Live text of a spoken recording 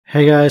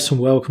Hey guys, and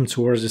welcome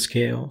to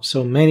WordsAtScale.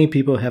 So many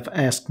people have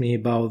asked me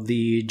about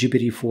the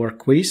GPT-4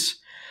 quiz,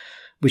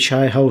 which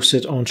I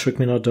hosted on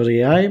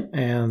trickmenote.ai,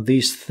 and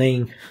this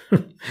thing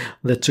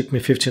that took me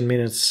 15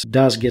 minutes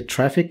does get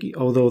traffic,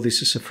 although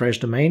this is a fresh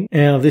domain.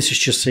 And this is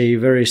just a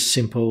very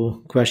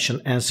simple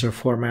question-answer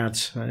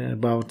format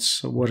about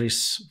what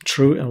is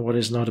true and what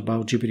is not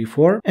about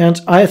GPT-4. And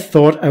I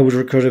thought I would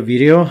record a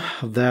video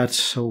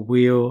that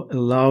will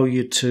allow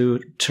you to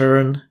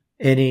turn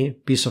any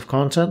piece of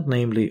content,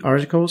 namely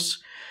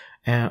articles,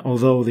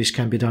 although this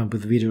can be done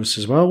with videos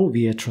as well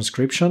via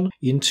transcription,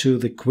 into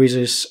the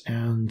quizzes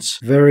and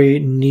very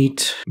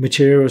neat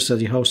materials that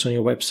you host on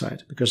your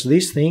website. Because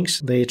these things,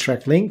 they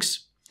attract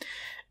links,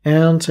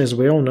 and as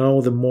we all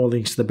know, the more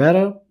links the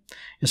better,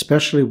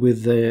 especially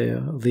with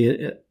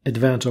the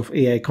advent of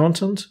AI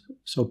content.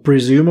 So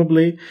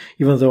presumably,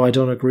 even though I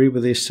don't agree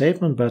with this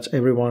statement, but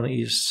everyone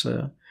is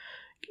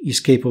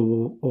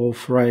capable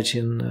of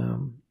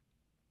writing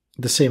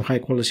the same high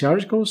quality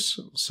articles,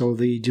 so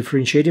the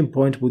differentiating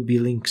point would be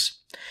links.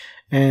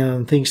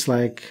 And things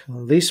like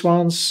these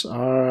ones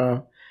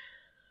are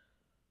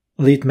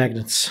lead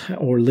magnets,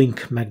 or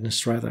link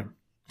magnets rather.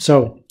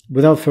 So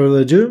without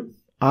further ado,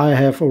 I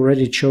have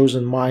already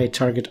chosen my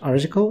target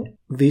article.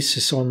 This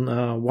is on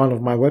one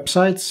of my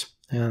websites,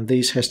 and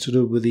this has to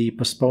do with the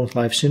postponed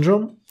life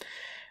syndrome.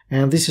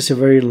 And this is a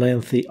very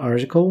lengthy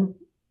article.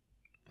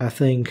 I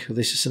think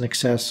this is in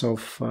excess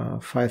of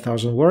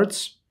 5,000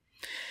 words.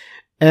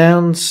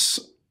 And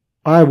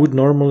I would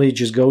normally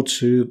just go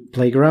to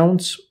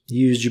Playgrounds,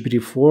 use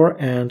GPT-4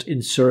 and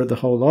insert the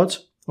whole lot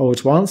all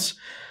at once.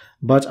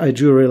 But I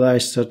do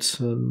realize that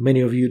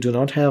many of you do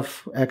not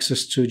have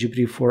access to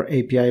GPT-4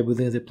 API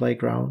within the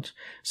Playground.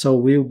 So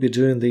we'll be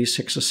doing this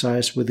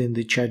exercise within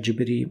the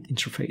ChatGPT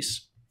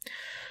interface.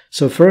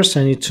 So first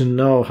I need to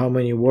know how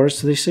many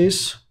words this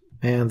is.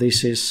 And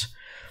this is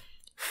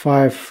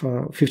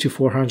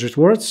 5,400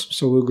 words.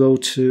 So we'll go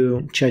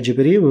to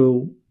ChatGPT.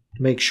 We'll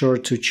make sure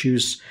to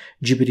choose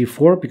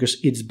GPT-4 because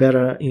it's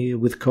better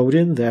with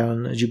coding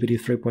than GPT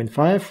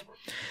 3.5.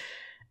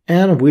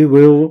 And we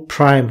will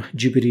prime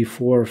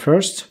GPT-4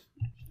 first.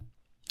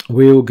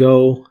 We'll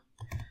go,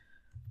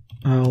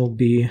 I'll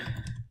be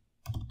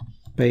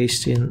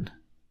pasting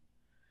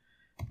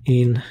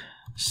in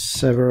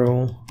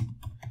several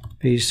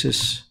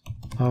pieces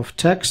of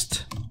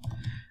text,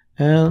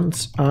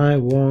 and I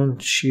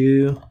want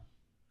you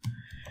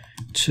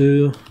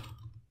to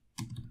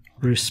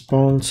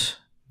respond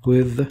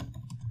with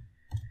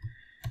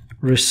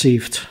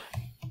received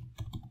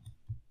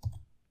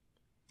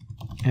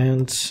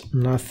and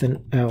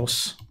nothing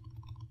else.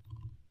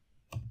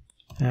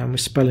 I'm a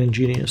spelling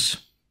genius.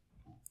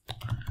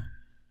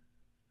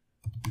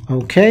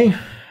 Okay.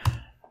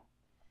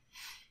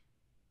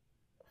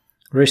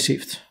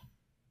 Received.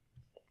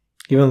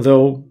 Even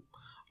though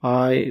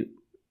I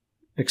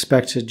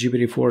expected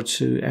GPT-4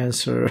 to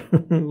answer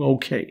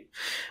okay,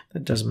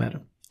 that doesn't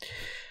matter.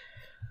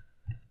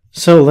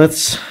 So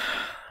let's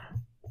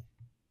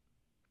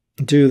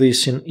do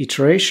this in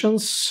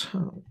iterations.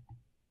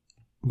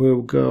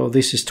 We'll go,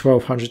 this is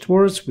 1200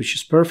 words, which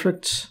is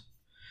perfect.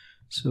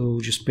 So we'll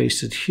just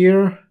paste it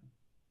here.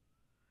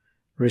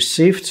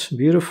 Received,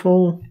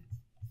 beautiful.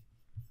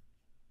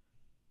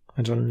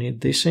 I don't need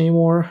this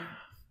anymore.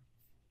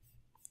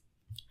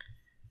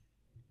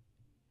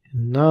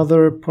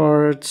 Another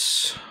part,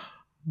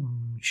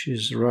 which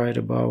is right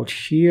about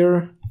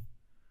here.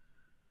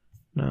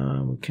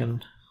 Now we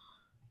can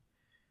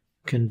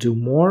do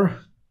more.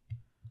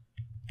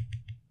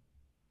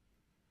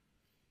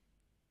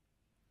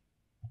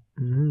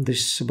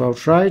 This is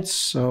about right,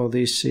 so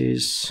this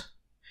is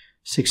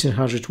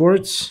 1600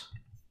 words.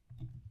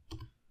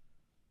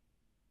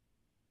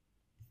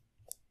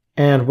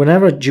 And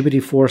whenever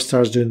GPT-4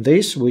 starts doing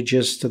this,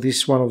 this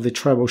is one of the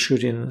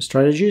troubleshooting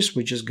strategies,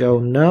 we just go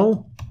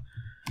no.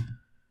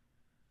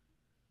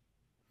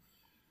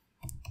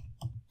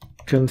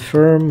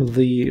 Confirm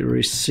the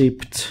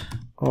receipt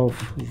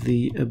of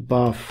the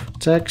above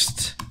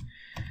text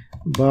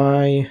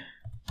by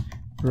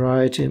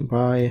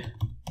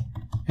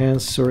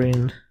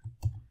answering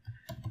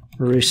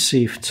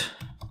received.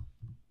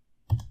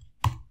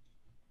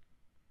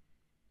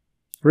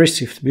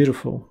 Received,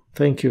 beautiful.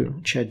 Thank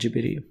you,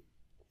 ChatGPT.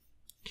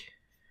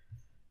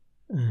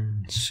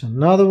 And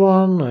another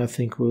one, I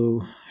think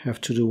we'll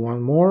have to do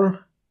one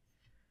more.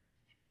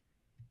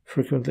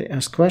 Frequently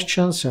asked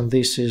questions, and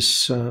this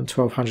is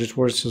 1200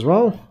 words as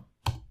well.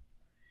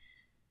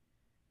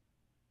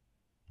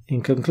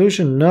 In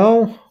conclusion,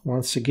 no.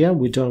 Once again,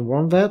 we don't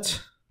want that.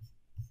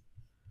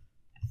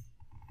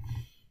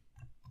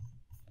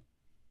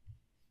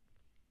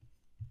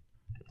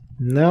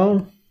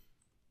 No.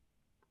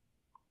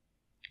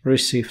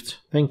 Received.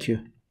 Thank you.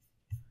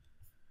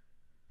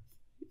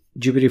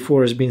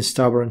 GPT-4 has been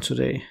stubborn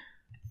today.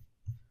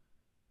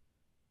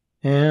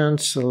 And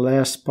the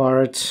last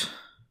part.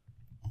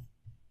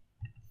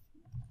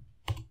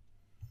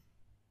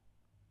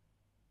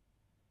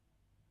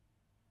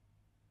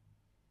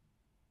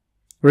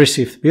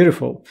 Received.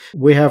 Beautiful.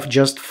 We have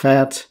just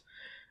fed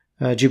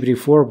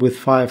GPT-4 with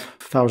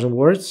 5,000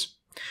 words.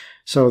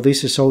 So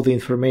this is all the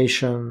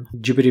information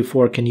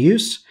GPT-4 can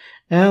use.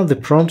 And the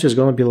prompt is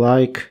going to be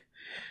like,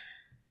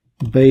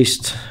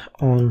 based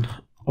on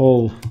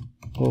all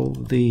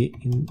the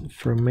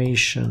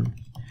information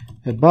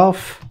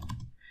above,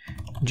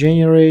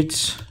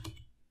 generate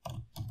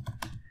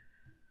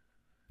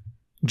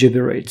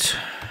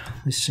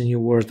This is a new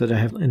word that I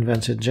have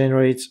invented.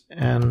 Generate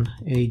an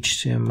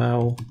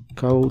HTML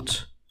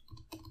code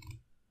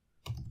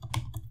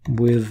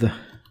with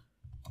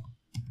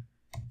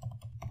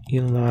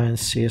inline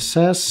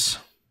CSS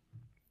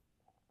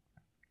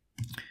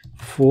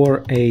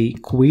for a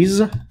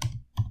quiz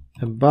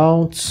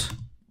about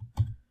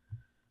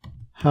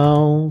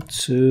how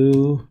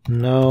to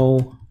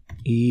know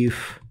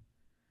if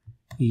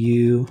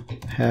you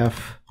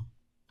have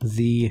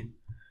the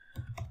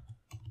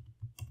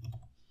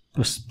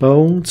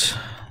postponed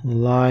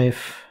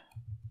life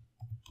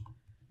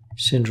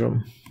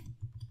syndrome.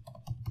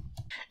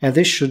 And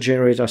this should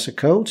generate us a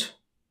code,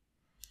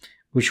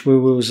 which we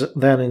will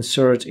then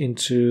insert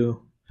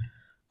into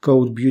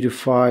Code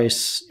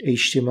Beautify's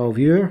HTML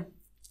viewer.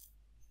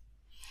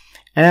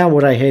 And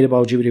what I hate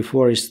about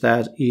GPT-4 is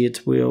that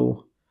it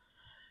will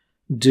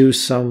do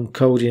some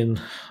coding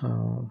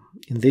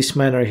in this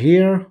manner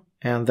here,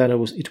 and then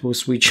it will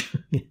switch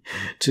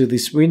to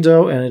this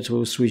window, and it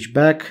will switch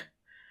back.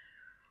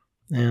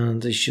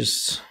 And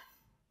it's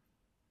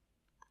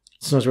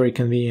not very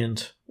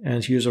convenient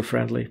and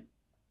user-friendly,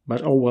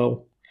 but oh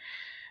well.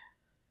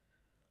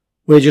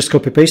 We're just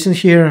copy-pasting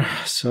here,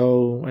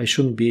 so I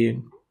shouldn't be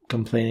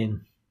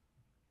complaining.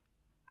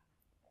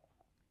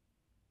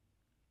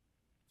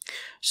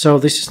 So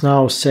this is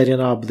now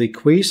setting up the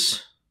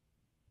quiz,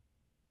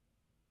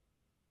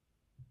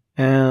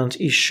 and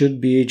it should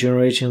be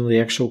generating the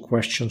actual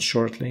question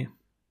shortly.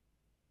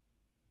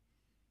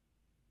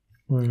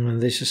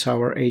 And this is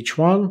our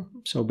H1,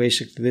 so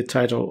basically the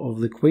title of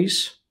the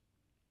quiz.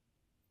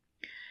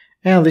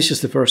 And this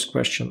is the first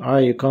question.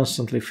 Are you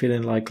constantly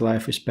feeling like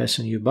life is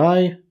passing you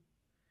by?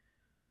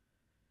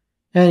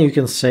 And you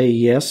can say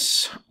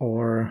yes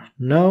or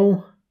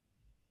no.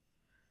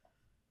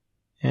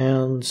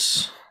 And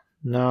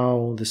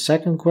now the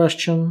second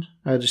question,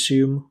 I'd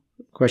assume.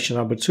 Question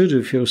number 2, do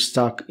you feel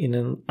stuck in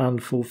an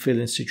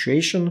unfulfilling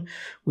situation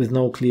with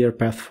no clear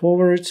path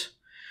forward?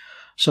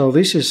 So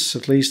this is,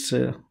 at least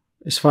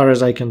as far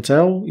as I can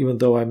tell, even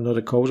though I'm not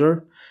a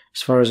coder,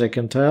 as far as I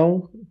can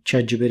tell,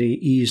 ChatGPT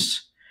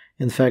is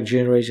in fact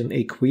generating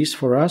a quiz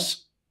for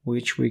us,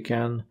 which we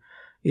can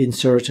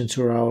insert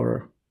into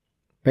our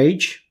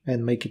page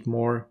and make it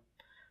more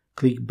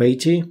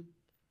clickbaity,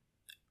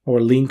 or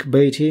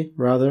link-baity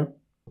rather.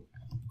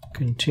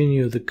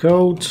 Continue the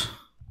code.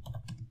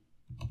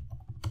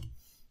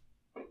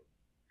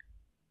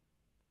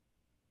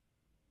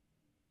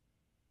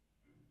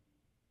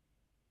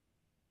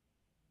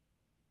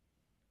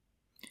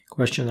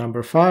 Question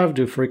number 5,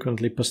 do you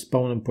frequently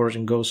postpone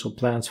important goals or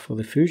plans for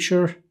the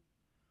future?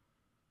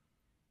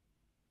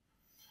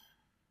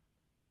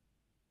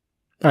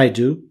 I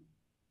do.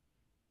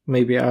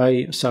 Maybe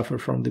I suffer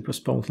from the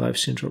postponed life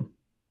syndrome.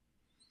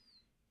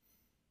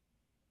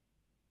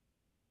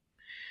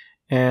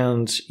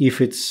 And if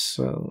it's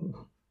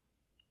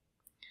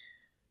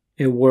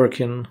a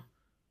working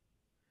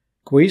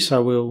quiz, I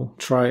will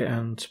try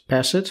and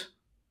pass it.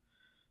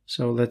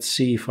 So let's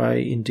see if I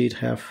indeed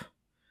have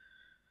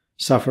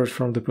suffered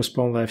from the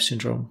postponed life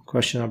syndrome.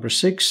 Question number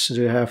 6,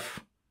 do you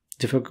have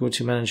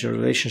difficulty managing your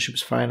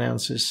relationships,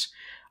 finances,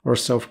 or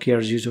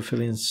self-care due to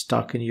feeling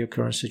stuck in your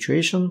current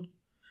situation?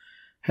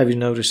 Have you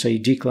noticed a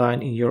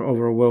decline in your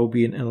overall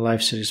well-being and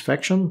life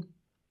satisfaction?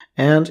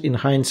 And in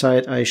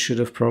hindsight, I should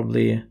have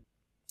probably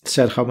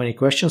said how many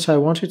questions I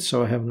wanted,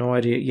 so I have no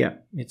idea. Yeah,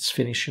 it's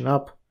finishing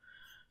up.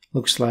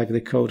 Looks like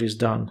the code is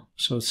done.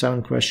 So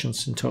 7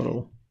 questions in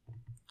total.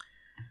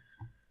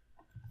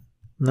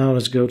 Now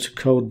let's go to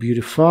Code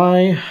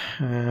Beautify,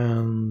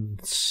 and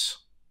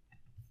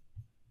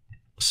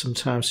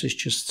sometimes it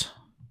just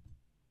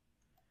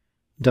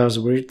does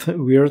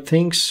weird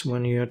things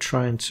when you're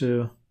trying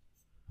to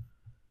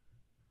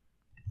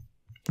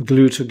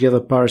glue together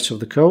parts of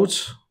the code.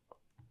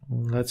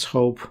 Let's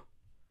hope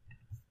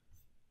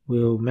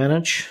we'll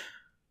manage.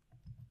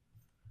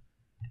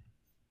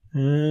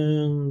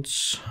 And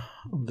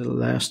the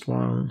last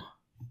one.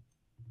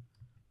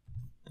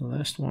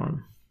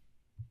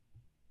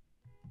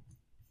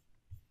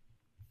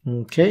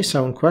 Okay,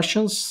 7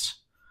 questions.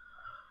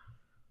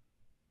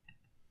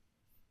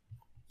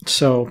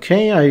 So,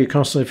 okay, are you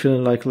constantly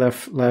feeling like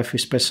life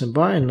is passing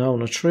by? No,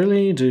 not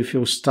really. Do you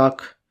feel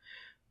stuck?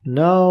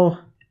 No.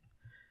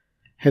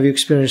 Have you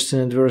experienced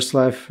any adverse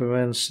life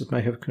events that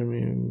might have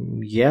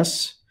come?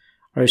 Yes.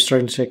 Are you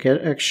starting to take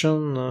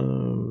action?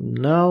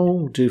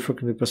 No. Do you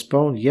frequently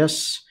postpone?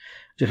 Yes.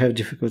 Do you have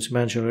difficulty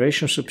managing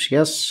relationships?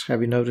 Yes.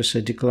 Have you noticed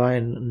a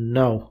decline?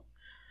 No.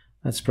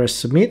 Let's press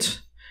submit.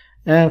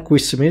 And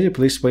quiz submitted.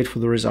 Please wait for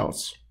the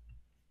results.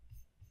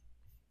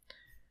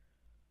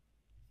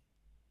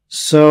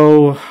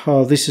 So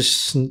this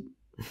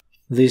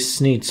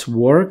this needs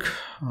work.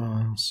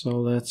 So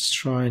let's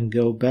try and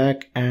go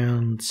back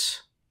and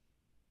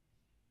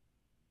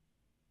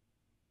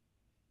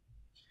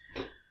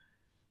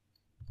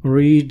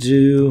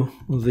redo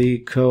the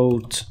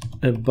code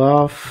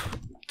above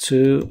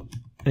to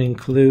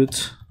include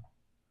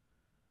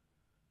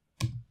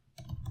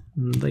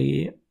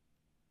the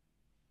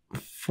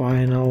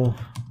final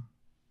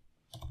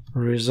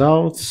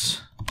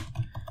results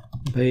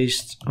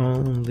based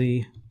on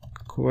the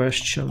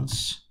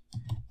questions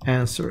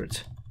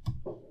answered.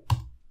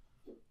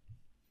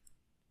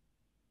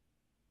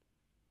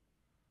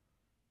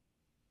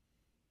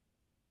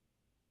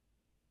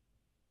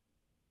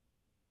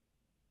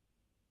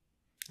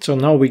 So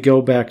now we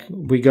got back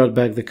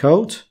the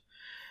code,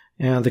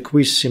 and the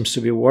quiz seems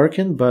to be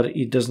working, but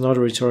it does not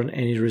return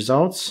any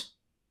results.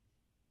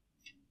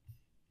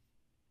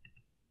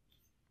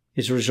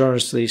 It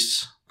returns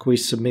this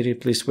quiz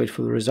submitted, please wait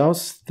for the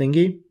results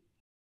thingy.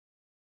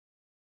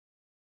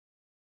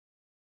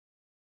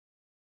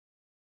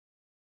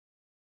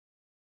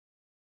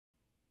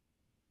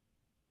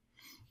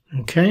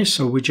 Okay,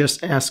 so we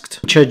just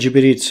asked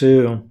ChatGPT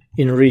to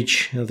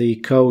enrich the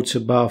code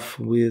above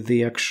with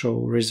the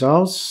actual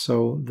results.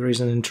 So there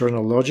is an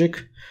internal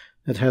logic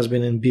that has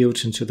been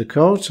inbuilt into the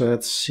code. So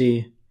let's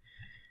see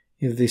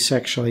if this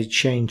actually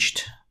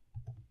changed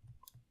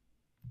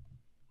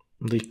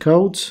the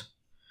code.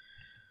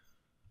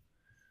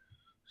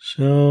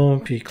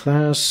 So p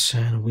class,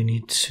 and we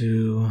need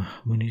to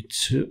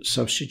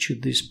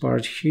substitute this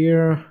part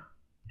here,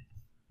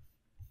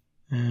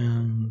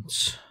 and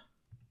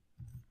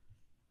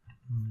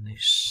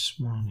this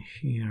one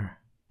here.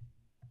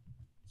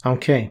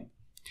 Okay,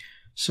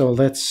 so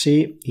let's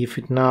see if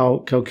it now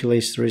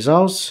calculates the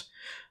results.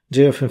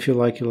 Do you often feel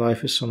like your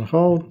life is on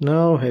hold?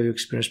 No. Have you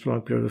experienced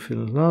prolonged period of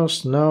feeling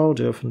lost? No.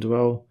 Do you often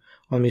dwell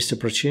on missed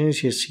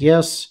opportunities?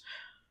 Yes.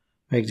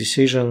 Make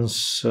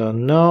decisions?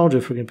 No. Do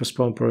you frequently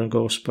postpone program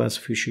goals, plans,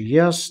 future?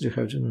 Yes. Do you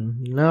have to?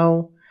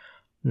 No.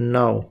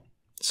 No.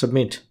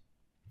 Submit.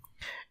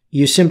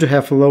 You seem to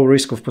have a low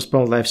risk of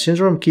postponed life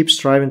syndrome. Keep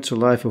striving to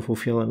live a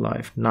fulfilling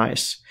life.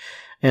 Nice.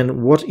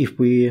 And what if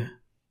we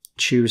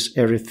choose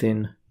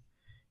everything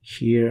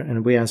here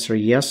and we answer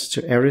yes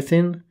to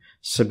everything?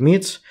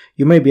 Submit.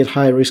 You may be at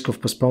high risk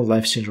of postponed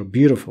life syndrome.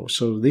 Beautiful.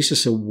 So this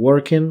is a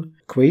working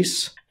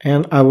quiz.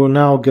 And I will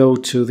now go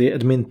to the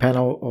admin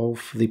panel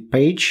of the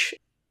page.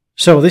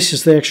 So this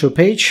is the actual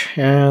page,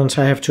 and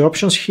I have two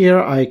options here.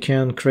 I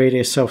can create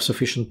a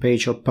self-sufficient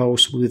page or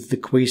post with the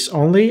quiz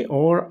only,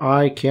 or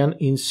I can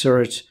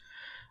insert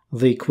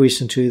the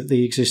quiz into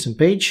the existing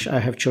page. I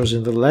have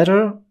chosen the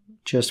latter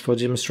just for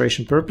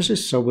demonstration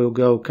purposes. So we'll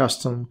go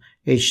custom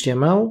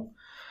HTML.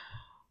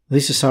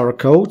 This is our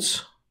code.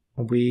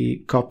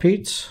 We copy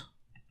it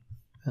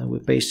and we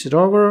paste it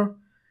over,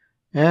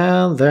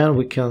 and then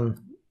we can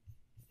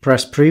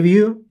press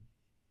preview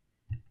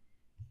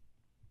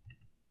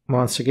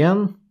once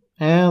again,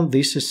 and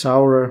this is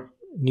our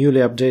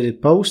newly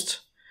updated post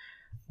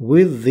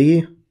with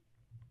the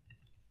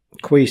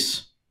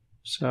quiz.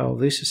 So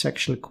this is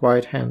actually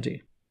quite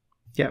handy.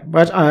 Yeah,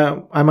 but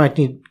I might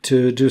need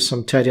to do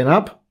some tidying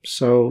up,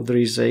 so there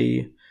is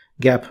a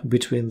gap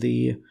between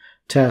the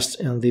test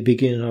and the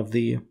beginning of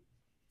the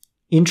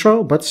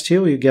intro, but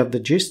still you get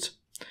the gist.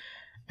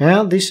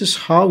 And this is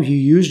how you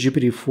use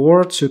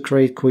GPT-4 to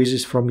create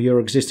quizzes from your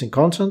existing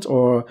content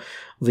or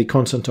the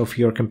content of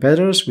your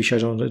competitors, which I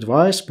don't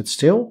advise, but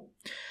still.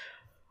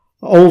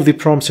 All of the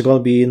prompts are going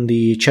to be in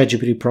the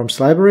ChatGPT prompts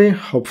library.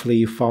 Hopefully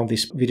you found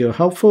this video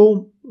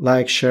helpful.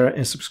 Like, share,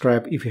 and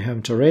subscribe if you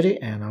haven't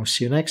already, and I'll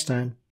see you next time.